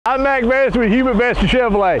I'm Mac Vance with Hubert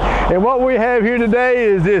Chevrolet, and what we have here today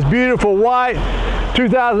is this beautiful white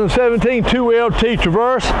 2017 2LT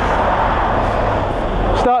Traverse.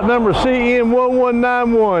 Stock number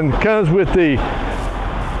CN1191. Comes with the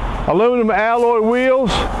aluminum alloy wheels,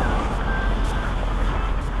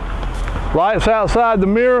 lights outside the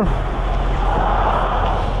mirror,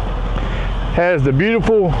 has the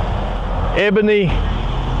beautiful ebony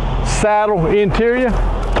saddle interior.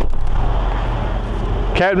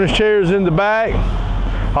 Captain's chairs in the back.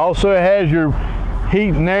 Also has your heat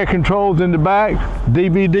and air controls in the back.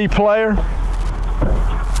 DVD player.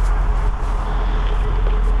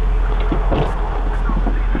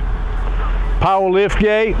 Power lift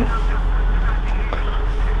gate.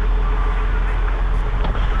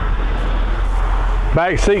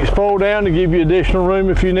 Back seats fold down to give you additional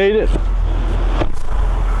room if you need it.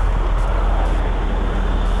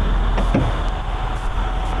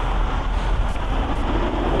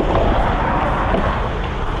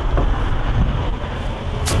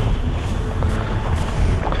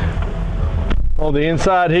 On the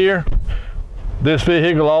inside here, this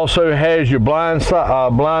vehicle also has your blind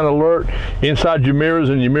alert inside your mirrors,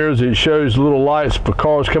 and your mirrors it shows little lights for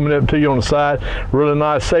cars coming up to you on the side. Really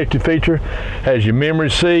nice safety feature. Has your memory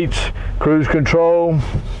seats, cruise control,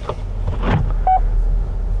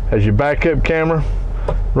 has your backup camera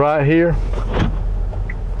right here.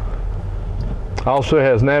 Also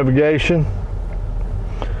has navigation.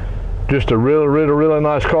 Just a really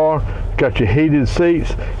nice car. Got your heated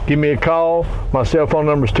seats. Give me a call. My cell phone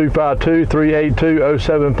number is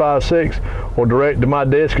 252-382-0756, or direct to my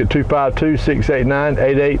desk at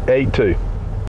 252-689-8882.